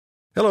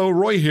Hello,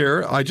 Roy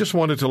here. I just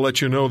wanted to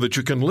let you know that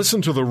you can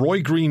listen to The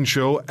Roy Green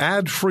Show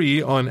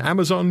ad-free on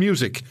Amazon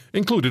Music,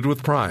 included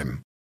with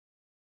Prime.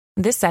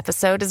 This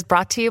episode is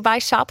brought to you by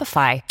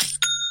Shopify.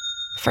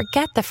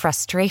 Forget the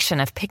frustration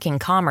of picking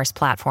commerce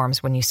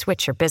platforms when you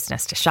switch your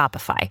business to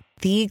Shopify,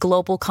 the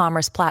global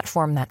commerce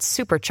platform that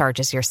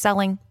supercharges your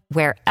selling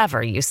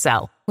wherever you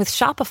sell. With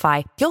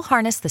Shopify, you'll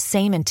harness the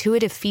same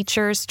intuitive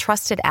features,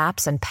 trusted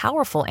apps, and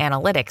powerful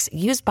analytics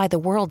used by the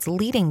world's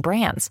leading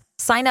brands.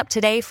 Sign up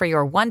today for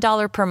your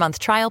 $1 per month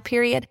trial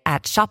period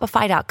at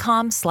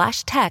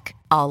shopify.com/tech,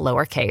 all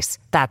lowercase.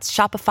 That's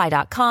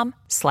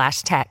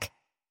shopify.com/tech.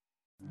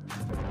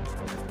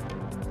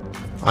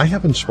 I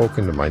haven't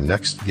spoken to my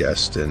next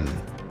guest in,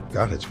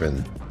 God, it's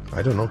been,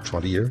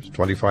 20 years,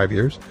 25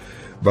 years.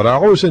 But I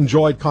always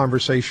enjoyed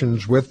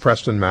conversations with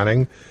Preston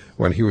Manning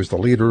when he was the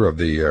leader of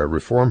the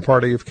Reform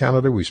Party of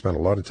Canada. We spent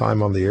a lot of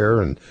time on the air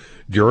and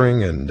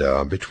during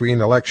and between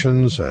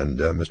elections. And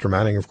Mr.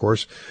 Manning, of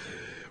course,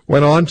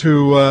 went on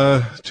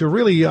to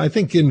really, I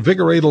think,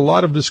 invigorate a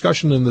lot of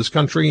discussion in this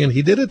country. And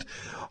he did it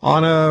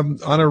on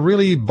a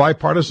really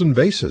bipartisan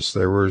basis.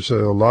 There was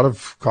a lot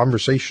of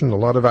conversation, a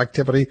lot of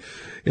activity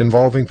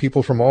involving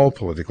people from all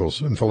political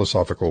and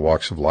philosophical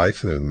walks of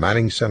life. The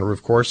Manning Center,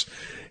 of course.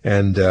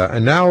 And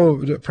now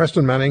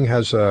Preston Manning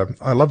has,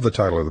 I love the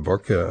title of the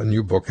book, a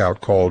new book out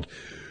called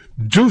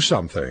Do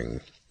Something.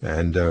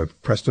 And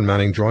Preston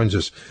Manning joins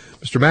us.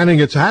 Mr. Manning,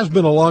 it has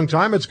been a long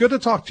time. It's good to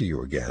talk to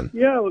you again.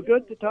 Yeah, well,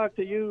 good to talk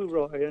to you,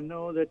 Roy, and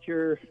know that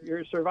you're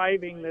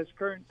surviving this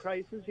current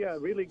crisis. Yeah,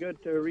 really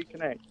good to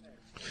reconnect.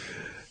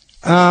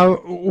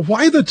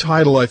 Why the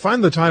title? I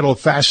find the title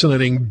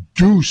fascinating.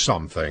 Do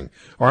something.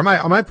 Or am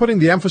I putting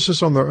the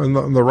emphasis on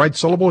the right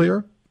syllable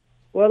here?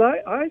 Well,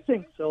 I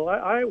think so.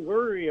 I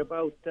worry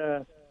about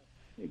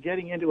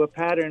getting into a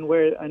pattern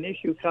where an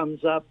issue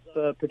comes up,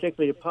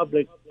 particularly a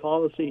public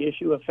policy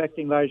issue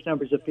affecting large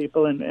numbers of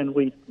people, and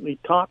we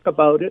talk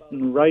about it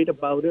and write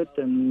about it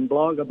and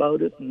blog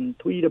about it and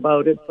tweet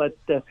about it, but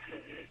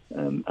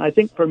I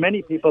think for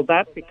many people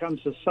that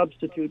becomes a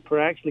substitute for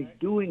actually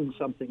doing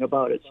something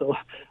about it. So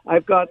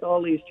I've got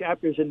all these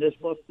chapters in this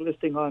book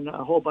listing on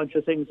a whole bunch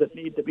of things that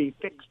need to be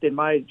fixed in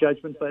my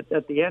judgment, but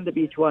at the end of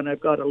each one I've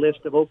got a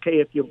list of,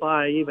 okay, if you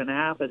buy even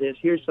half of this,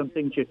 here's some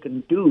things you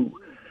can do.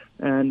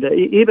 And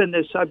even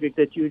this subject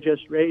that you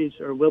just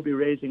raised or will be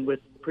raising with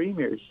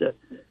premiers,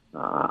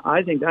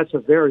 I think that's a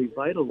very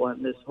vital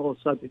one, this whole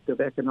subject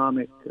of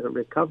economic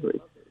recovery.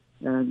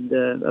 And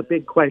a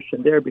big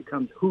question there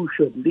becomes who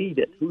should lead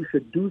it, who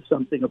should do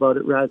something about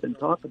it rather than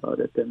talk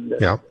about it. And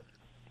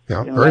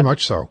very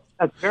much so.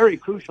 That's very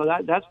crucial.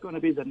 That's going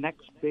to be the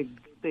next big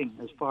thing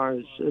as far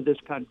as this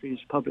country's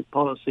public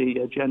policy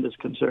agenda is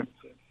concerned.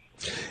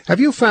 Have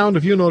you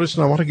noticed,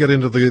 and I want to get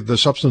into the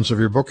substance of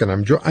your book, and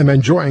I'm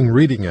enjoying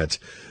reading it.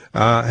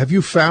 Have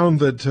you found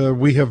that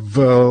we have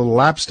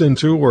lapsed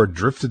into or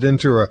drifted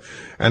into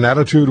an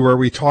attitude where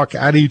we talk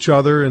at each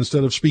other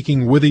instead of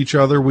speaking with each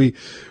other? We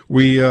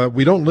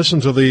don't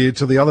listen to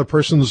the other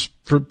person's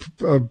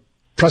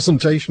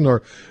presentation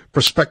or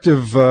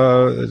prospective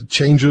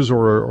changes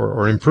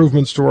or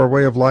improvements to our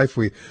way of life.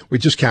 We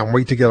just can't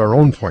wait to get our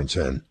own points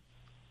in.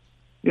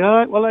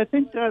 Yeah, well, I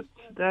think that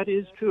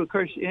is true. Of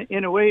course,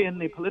 in a way, in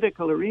the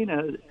political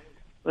arena,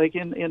 like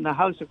in the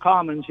House of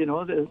Commons,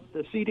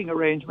 the seating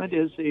arrangement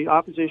is the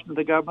opposition to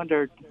the government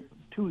are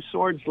two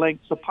swords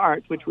lengths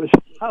apart, which was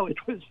how it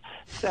was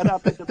set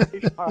up at the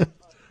British Parliament.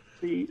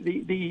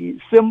 The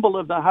symbol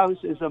of the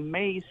House is a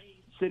mace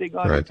sitting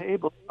on a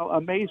table. A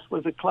mace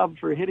was a club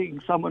for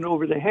hitting someone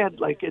over the head.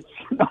 Like, it's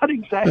not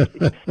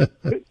exactly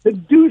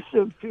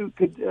conducive to.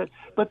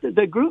 But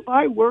the group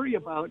I worry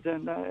about,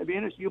 and to be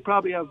honest, you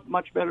probably have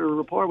much better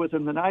rapport with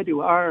them than I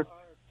do, are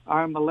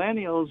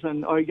millennials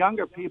and or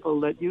younger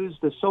people that use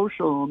the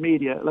social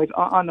media. Like,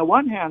 on the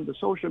one hand, the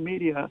social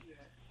media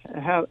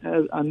has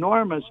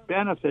enormous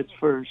benefits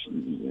for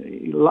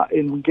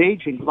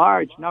engaging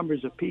large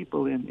numbers of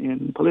people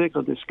in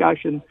political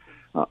discussion.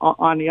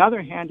 On the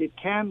other hand, it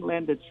can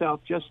lend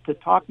itself just to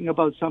talking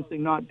about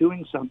something, not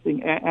doing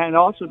something, and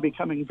also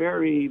becoming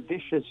very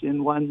vicious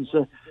in one's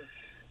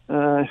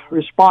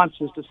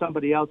responses to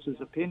somebody else's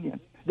opinion.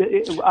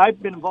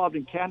 I've been involved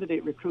in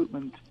candidate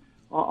recruitment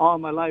all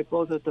my life,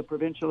 both at the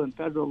provincial and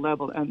federal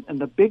level, and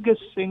the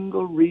biggest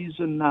single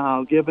reason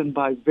now given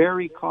by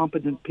very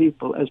competent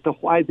people as to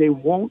why they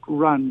won't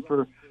run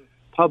for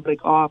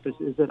public office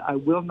is that I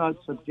will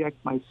not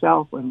subject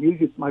myself, and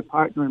usually my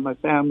partner and my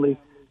family,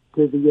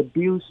 to the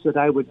abuse that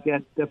I would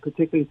get,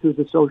 particularly through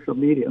the social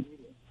media.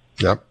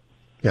 Yep.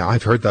 Yeah,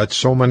 I've heard that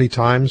so many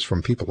times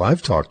from people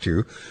I've talked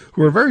to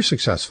who are very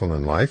successful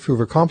in life,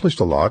 who've accomplished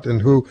a lot,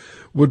 and who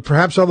would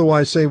perhaps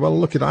otherwise say, well,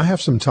 look, I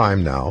have some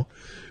time now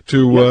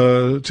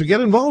to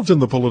get involved in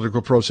the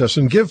political process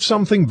and give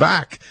something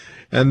back.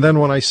 And then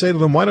when I say to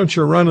them, why don't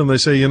you run? And they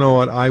say, you know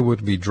what, I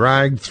would be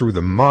dragged through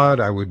the mud.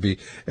 I would be,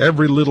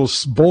 every little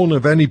bone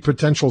of any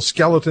potential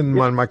skeleton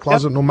in my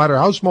closet, no matter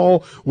how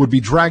small, would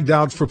be dragged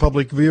out for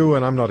public view,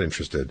 and I'm not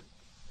interested.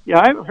 Yeah,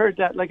 I've heard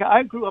that. Like,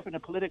 I grew up in a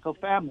political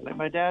family.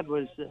 My dad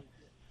was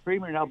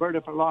premier in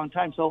Alberta for a long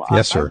time, so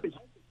yes, sir.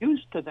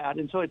 used to that,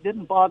 and so it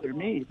didn't bother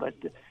me. But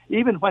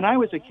even when I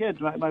was a kid,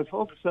 my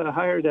folks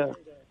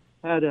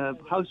had a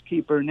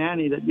housekeeper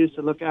nanny that used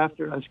to look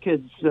after us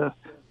kids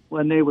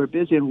when they were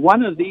busy. And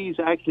one of these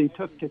actually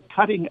took to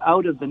cutting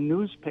out of the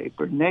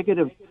newspaper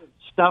negative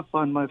stuff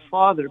on my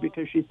father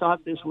because she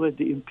thought this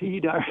would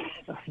impede our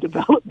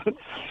development.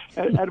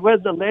 And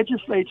when the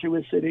legislature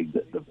was sitting,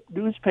 the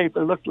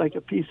newspaper looked like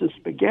a piece of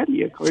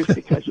spaghetti, of course,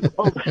 because of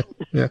all that.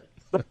 Yeah.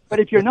 But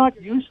if you're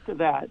not used to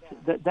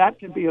that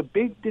can be a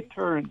big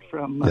deterrent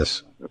from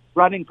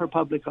running for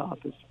public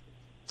office.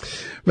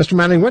 Mr.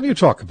 Manning, when you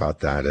talk about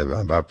that,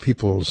 about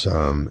people's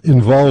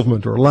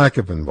involvement or lack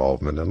of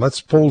involvement, and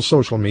let's pull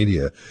social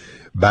media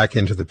back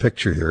into the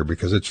picture here,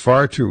 because it's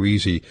far too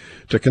easy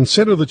to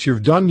consider that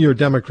you've done your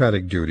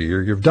democratic duty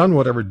or you've done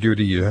whatever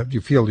duty you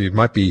feel you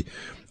might be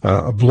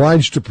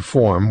obliged to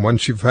perform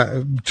once you've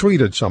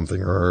tweeted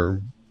something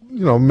or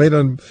made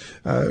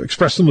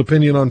expressed an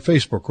opinion on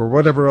Facebook or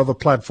whatever other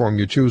platform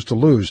you choose to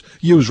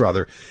use.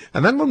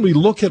 And then when we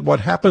look at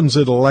what happens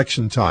at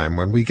election time,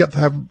 when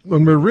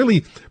we're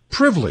really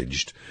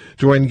privileged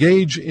to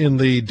engage in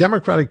the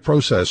democratic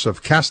process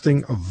of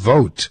casting a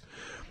vote,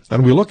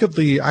 and we look at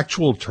the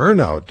actual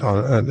turnout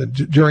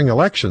during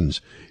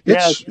elections,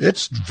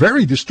 it's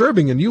very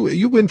disturbing. And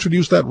you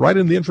introduced that right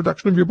in the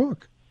introduction of your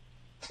book.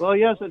 Well,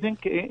 yes, I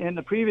think in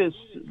the previous,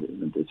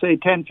 say,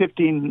 10,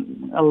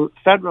 15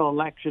 federal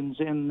elections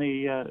in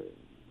the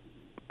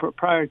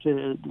prior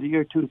to the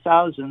year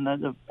 2000,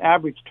 the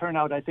average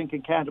turnout, I think,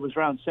 in Canada was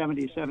around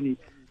 72%.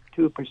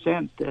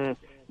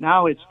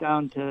 Now it's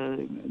down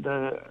to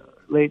the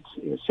late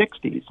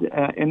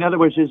 60s. In other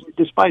words,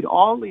 despite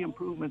all the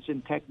improvements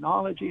in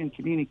technology and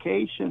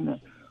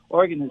communication,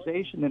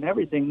 organization, and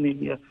everything,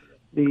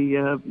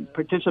 the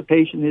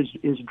participation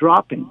is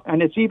dropping,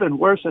 and it's even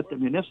worse at the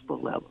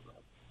municipal level.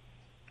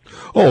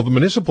 Oh, the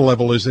municipal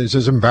level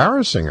is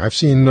embarrassing. I've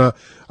seen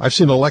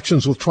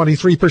elections with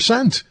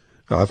 23%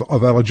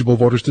 of eligible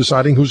voters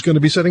deciding who's going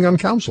to be sitting on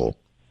council.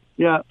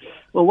 Yeah,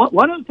 well,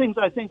 one of the things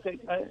I think that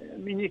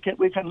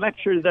we can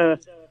lecture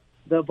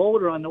the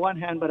voter on the one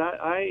hand, but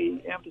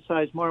I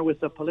emphasize more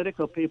with the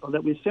political people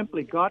that we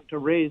simply got to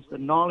raise the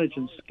knowledge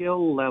and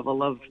skill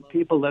level of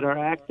people that are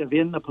active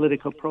in the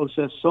political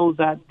process, so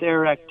that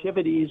their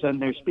activities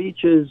and their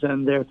speeches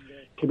and their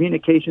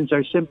communications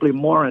are simply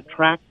more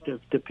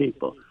attractive to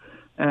people.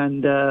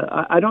 And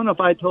I don't know if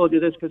I told you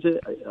this, because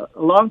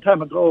a long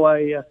time ago,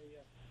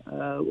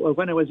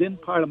 when I was in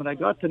Parliament, I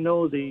got to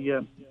know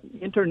the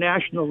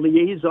International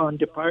Liaison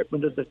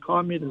Department of the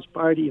Communist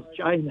Party of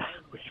China,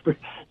 which for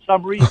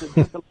some reason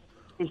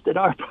used in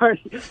our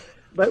party.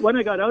 But when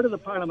I got out of the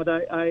Parliament,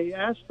 I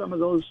asked some of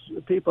those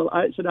people,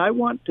 I said, I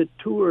want to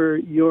tour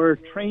your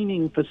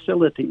training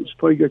facilities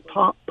for your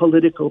top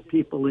political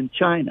people in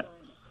China.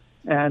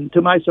 And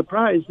to my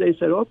surprise, they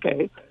said,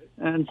 okay.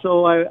 And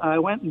so I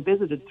went and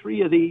visited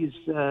three of these.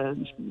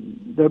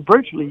 They're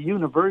virtually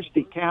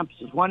university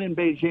campuses, one in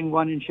Beijing,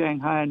 one in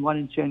Shanghai, and one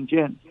in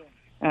Shenzhen.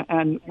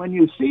 And when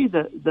you see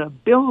the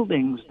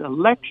buildings, the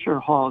lecture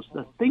halls,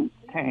 the think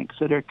tanks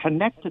that are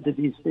connected to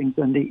these things,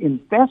 and the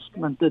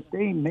investment that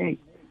they make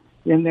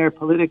in their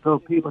political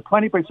people,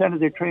 20%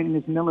 of their training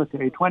is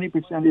military,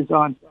 20% is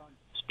on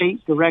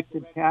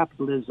state-directed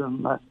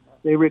capitalism.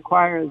 They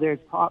require their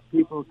top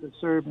people to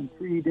serve in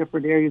 3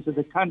 different areas of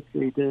the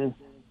country, to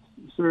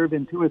serve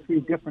in 2 or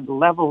 3 different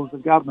levels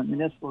of government,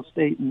 municipal,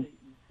 state, and if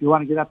you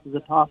want to get up to the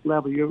top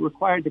level, you're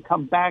required to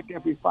come back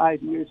every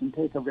 5 years and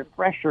take a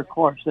refresher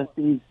course at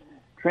these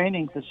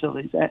training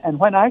facilities. And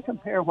when I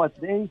compare what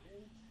they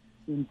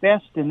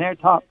invest in their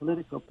top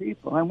political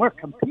people, and we're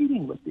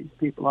competing with these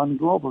people on the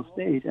global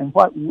stage, and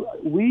what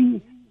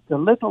the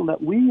little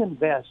that we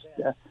invest,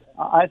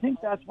 I think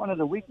that's one of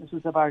the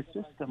weaknesses of our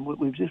system.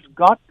 We've just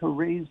got to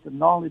raise the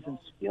knowledge and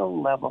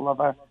skill level of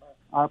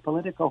our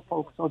political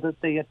folks so that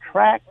they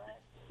attract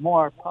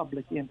more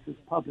public interest,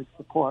 public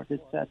support,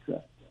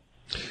 etc.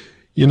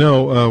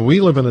 We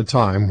live in a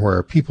time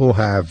where people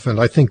have,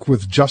 and I think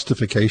with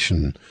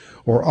justification,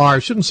 or I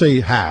shouldn't say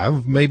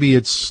have, maybe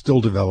it's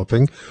still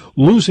developing,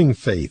 losing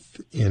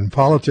faith in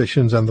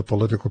politicians and the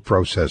political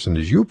process. And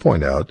as you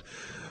point out,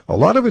 a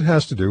lot of it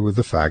has to do with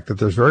the fact that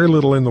there's very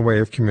little in the way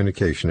of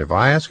communication. If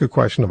I ask a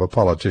question of a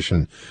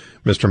politician,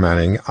 Mr.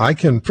 Manning, I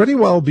can pretty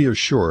well be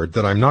assured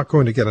that I'm not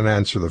going to get an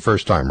answer the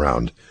first time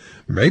round.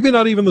 Maybe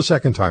not even the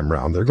second time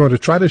round. They're going to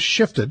try to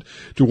shift it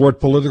toward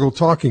political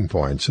talking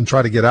points and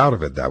try to get out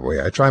of it that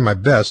way. I try my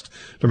best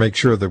to make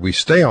sure that we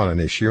stay on an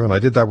issue, and I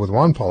did that with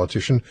one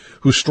politician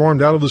who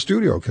stormed out of the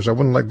studio because I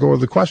wouldn't let go of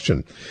the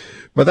question.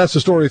 But that's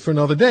a story for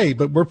another day.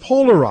 But we're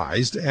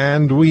polarized,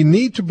 and we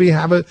need to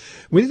have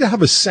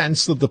a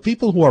sense that the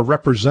people who are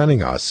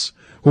representing us,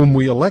 whom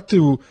we elect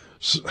to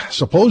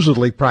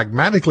supposedly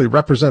pragmatically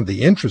represent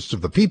the interests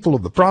of the people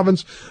of the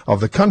province, of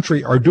the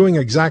country, are doing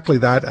exactly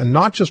that, and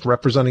not just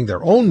representing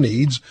their own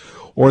needs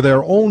or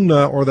their own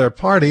or their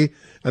party.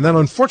 And then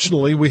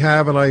unfortunately we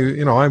have, and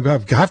I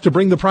have to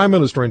bring the Prime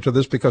Minister into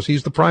this because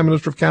he's the Prime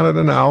Minister of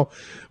Canada now,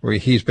 where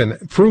he's been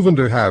proven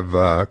to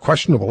have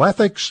questionable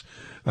ethics,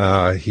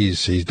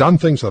 He's done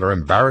things that are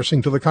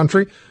embarrassing to the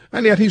country,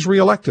 and yet he's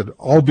reelected,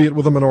 albeit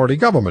with a minority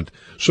government.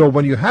 So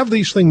when you have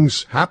these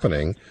things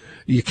happening,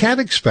 you can't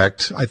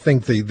expect, I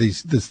think,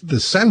 the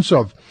sense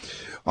of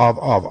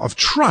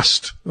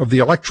trust of the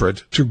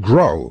electorate to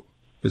grow.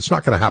 It's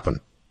not going to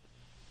happen.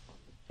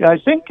 Yeah, I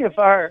think if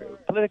our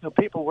political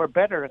people were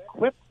better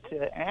equipped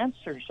to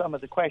answer some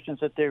of the questions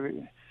that they're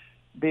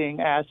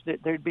being asked,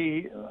 there'd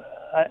be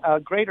a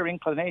greater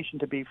inclination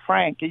to be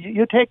frank.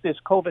 You take this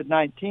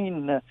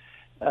COVID-19,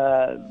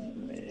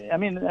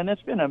 and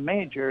it's been a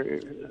major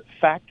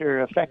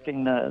factor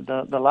affecting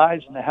the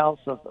lives and the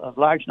health of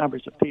large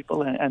numbers of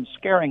people and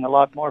scaring a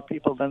lot more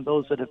people than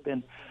those that have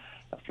been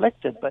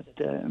afflicted. But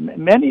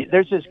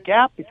there's this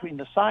gap between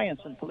the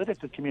science and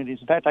political communities.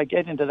 In fact, I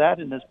get into that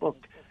in this book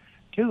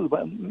too.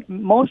 But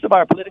most of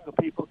our political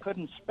people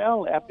couldn't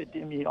spell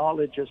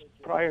epidemiologist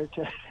prior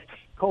to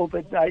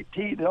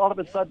COVID-19. All of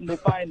a sudden, they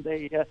find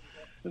they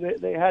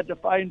had to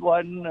find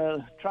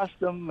one, trust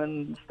them,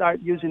 and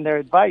start using their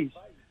advice.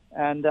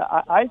 And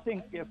I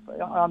think if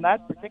on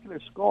that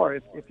particular score,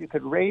 if you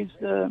could raise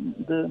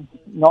the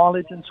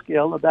knowledge and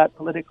skill of that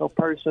political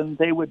person,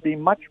 they would be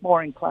much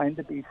more inclined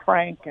to be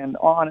frank and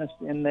honest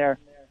in their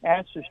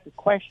answers to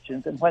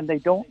questions. And when they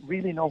don't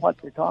really know what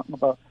they're talking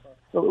about,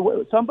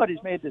 so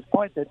somebody's made this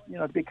point that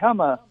to become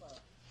a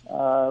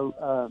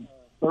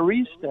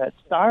barista at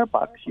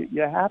Starbucks,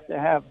 you have to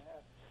have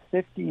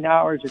 15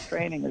 hours of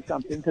training or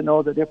something to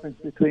know the difference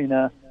between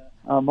a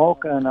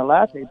mocha and a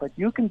latte. But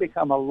you can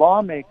become a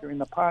lawmaker in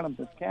the Parliament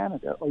of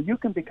Canada, or you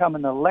can become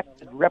an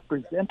elected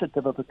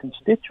representative of a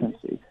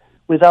constituency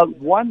without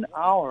 1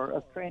 hour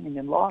of training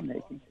in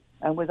lawmaking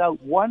and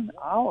without 1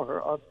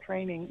 hour of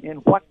training in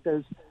what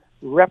does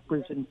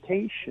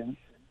representation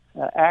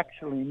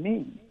actually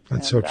mean.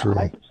 That's so true.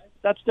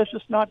 That's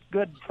just not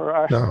good for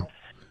our... No.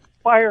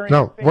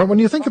 No, when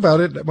you think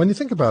about it,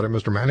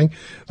 Mr. Manning,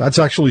 that's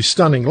actually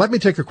stunning. Let me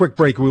take a quick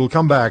break. We will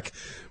come back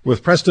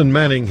with Preston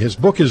Manning. His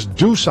book is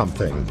Do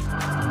Something.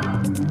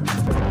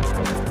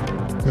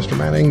 Mr.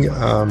 Manning,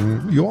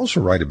 you also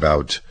write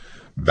about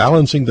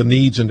balancing the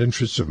needs and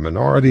interests of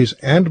minorities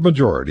and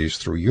majorities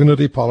through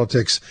unity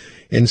politics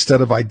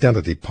instead of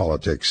identity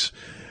politics.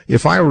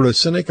 If I were a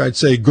cynic, I'd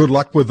say good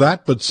luck with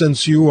that. But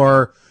since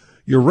you're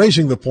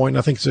raising the point,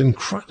 I think it's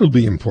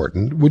incredibly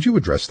important. Would you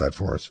address that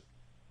for us?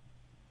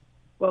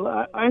 Well,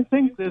 I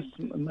think this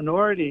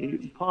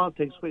minority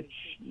politics,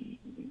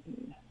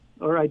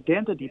 or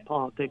identity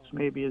politics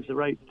maybe is the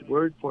right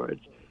word for it,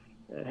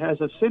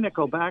 has a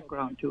cynical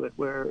background to it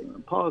where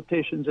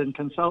politicians and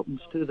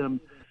consultants to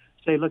them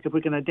say, look, if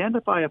we can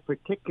identify a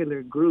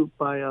particular group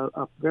by a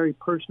very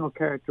personal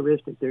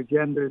characteristic, their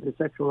gender, their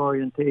sexual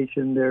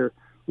orientation, their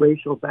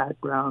racial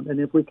background, and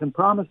if we can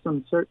promise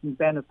them certain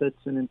benefits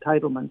and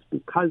entitlements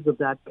because of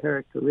that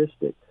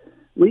characteristic,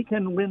 we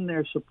can win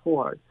their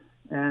support.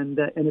 And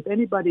if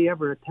anybody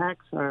ever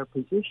attacks our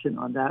position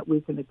on that, we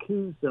can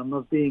accuse them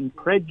of being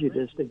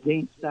prejudiced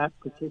against that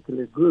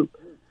particular group.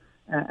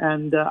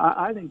 And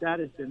I think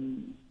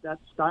that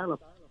style of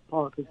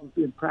politics is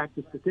being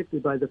practiced particularly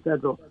by the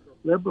federal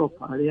Liberal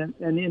Party. And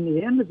in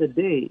the end of the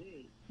day,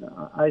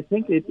 I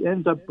think it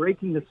ends up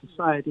breaking the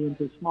society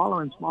into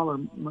smaller and smaller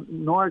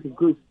minority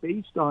groups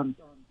based on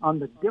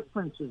the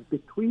differences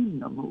between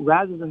them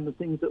rather than the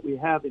things that we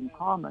have in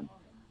common.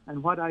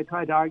 And what I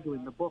try to argue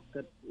in the book,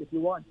 that if you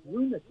want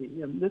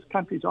unity, and this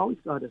country's always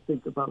got to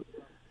think about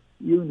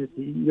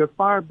unity, you're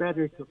far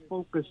better to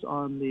focus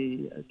on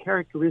the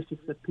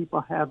characteristics that people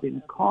have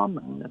in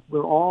common, that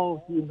we're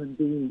all human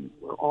beings,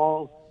 we're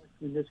all,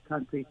 in this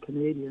country,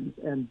 Canadians,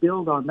 and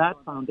build on that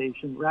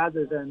foundation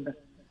rather than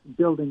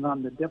building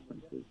on the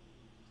differences.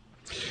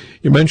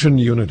 You mentioned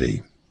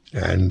unity,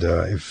 and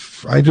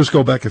if I just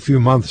go back a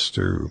few months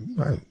to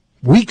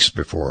weeks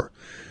before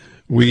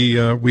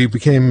we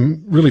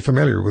became really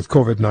familiar with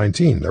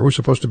COVID-19. There was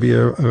supposed to be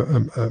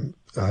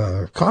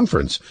a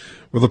conference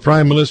with the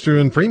Prime Minister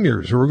and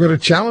premiers who were going to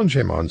challenge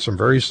him on some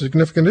very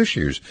significant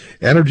issues,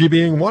 energy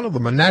being one of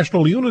them, and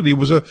national unity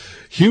was a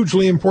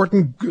hugely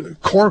important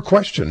core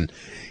question.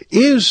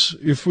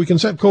 If we can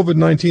set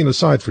COVID-19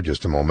 aside for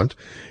just a moment,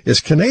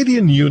 is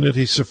Canadian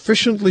unity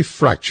sufficiently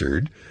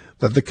fractured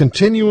that the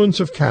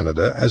continuance of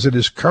Canada as it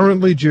is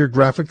currently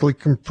geographically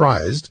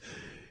comprised,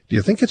 do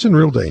you think it's in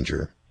real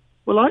danger?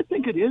 Well, I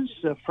think it is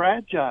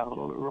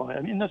fragile, Roy.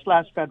 I mean, this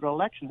last federal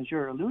election, as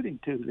you're alluding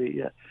to,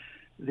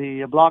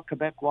 the Bloc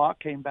Québécois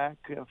came back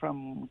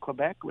from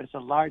Quebec with a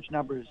large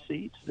number of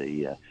seats.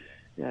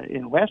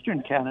 In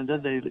Western Canada,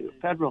 the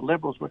federal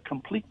Liberals were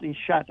completely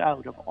shut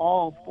out of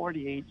all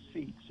 48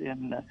 seats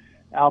in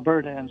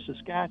Alberta and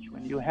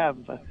Saskatchewan. You have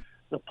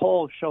the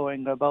polls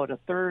showing about a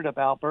third of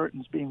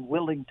Albertans being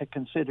willing to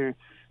consider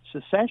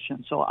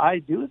secession. So I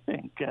do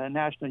think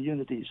national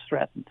unity is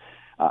threatened.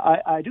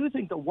 I do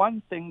think the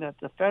one thing that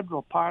the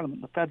federal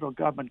parliament, the federal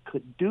government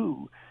could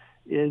do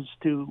is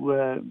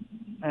to,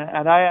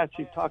 and I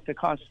actually talked to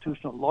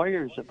constitutional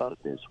lawyers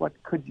about this, what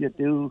could you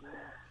do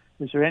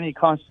is there any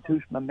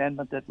constitutional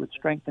amendment that would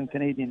strengthen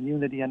Canadian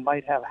unity and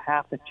might have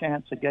half a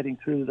chance of getting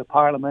through the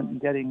Parliament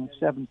and getting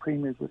 7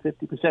 premiers with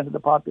 50% of the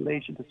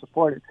population to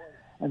support it?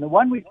 And the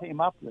one we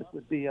came up with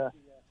would be a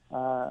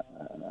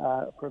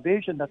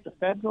provision that the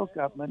federal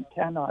government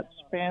cannot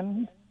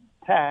spend,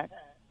 tax,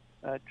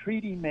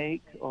 treaty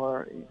make,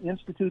 or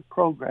institute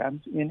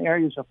programs in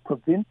areas of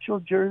provincial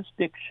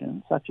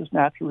jurisdiction, such as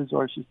natural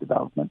resources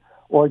development,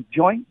 or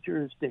joint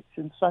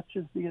jurisdiction, such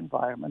as the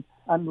environment,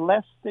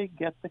 unless they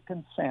get the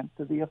consent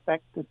of the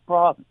affected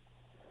province.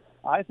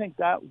 I think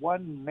that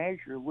one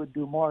measure would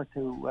do more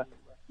to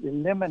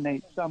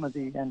eliminate some of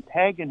the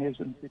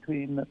antagonism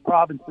between the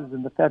provinces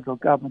and the federal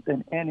government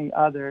than any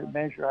other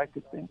measure I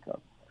could think of.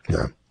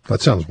 Yeah,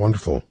 that sounds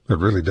wonderful. It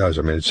really does.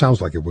 I mean, it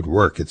sounds like it would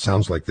work. It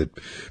sounds like that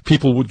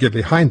people would get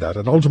behind that.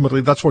 And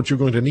ultimately, that's what you're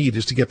going to need,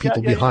 is to get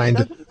people behind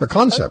the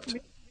concept.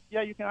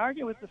 Yeah, you can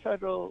argue with the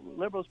federal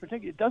Liberals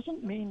particularly. It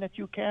doesn't mean that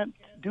you can't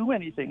do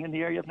anything in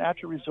the area of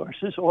natural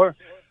resources or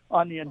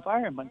on the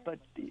environment. But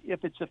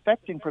if it's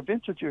affecting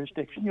provincial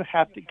jurisdiction, you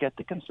have to get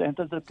the consent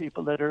of the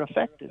people that are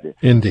affected.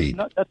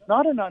 Indeed. That's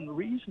not an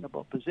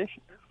unreasonable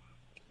position.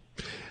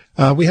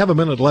 We have a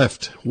minute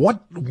left.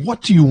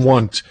 What do you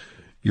want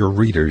your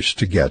readers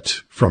to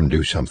get from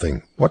Do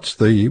Something? What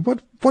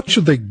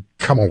should they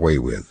come away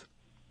with?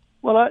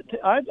 Well,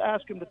 I'd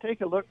ask them to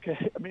take a look.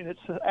 I mean, it's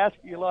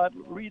asking a lot.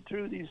 Read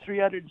through these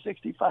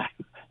 365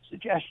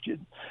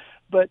 suggestions,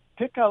 but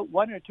pick out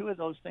one or two of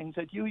those things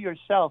that you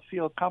yourself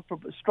feel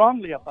comfortable,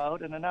 strongly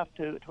about, and enough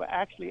to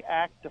actually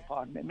act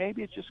upon.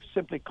 Maybe it's just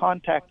simply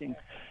contacting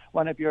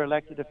one of your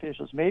elected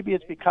officials. Maybe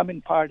it's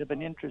becoming part of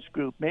an interest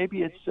group.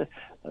 Maybe it's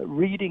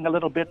reading a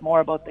little bit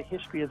more about the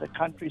history of the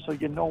country so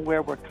you know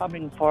where we're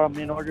coming from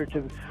in order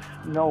to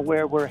know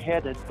where we're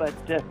headed.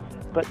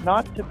 But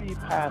not to be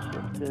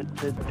passive,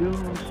 to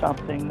do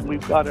something.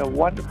 We've got a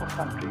wonderful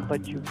country,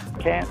 but you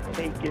can't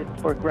take it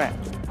for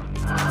granted.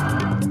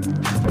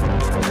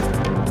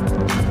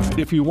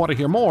 If you want to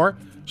hear more,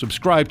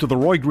 subscribe to The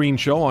Roy Green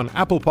Show on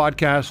Apple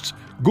Podcasts,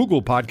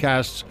 Google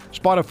Podcasts,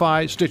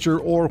 Spotify, Stitcher,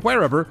 or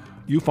wherever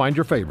you find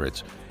your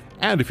favorites.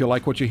 And if you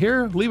like what you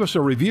hear, leave us a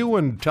review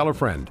and tell a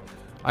friend.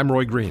 I'm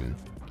Roy Green.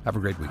 Have a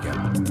great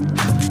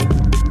weekend.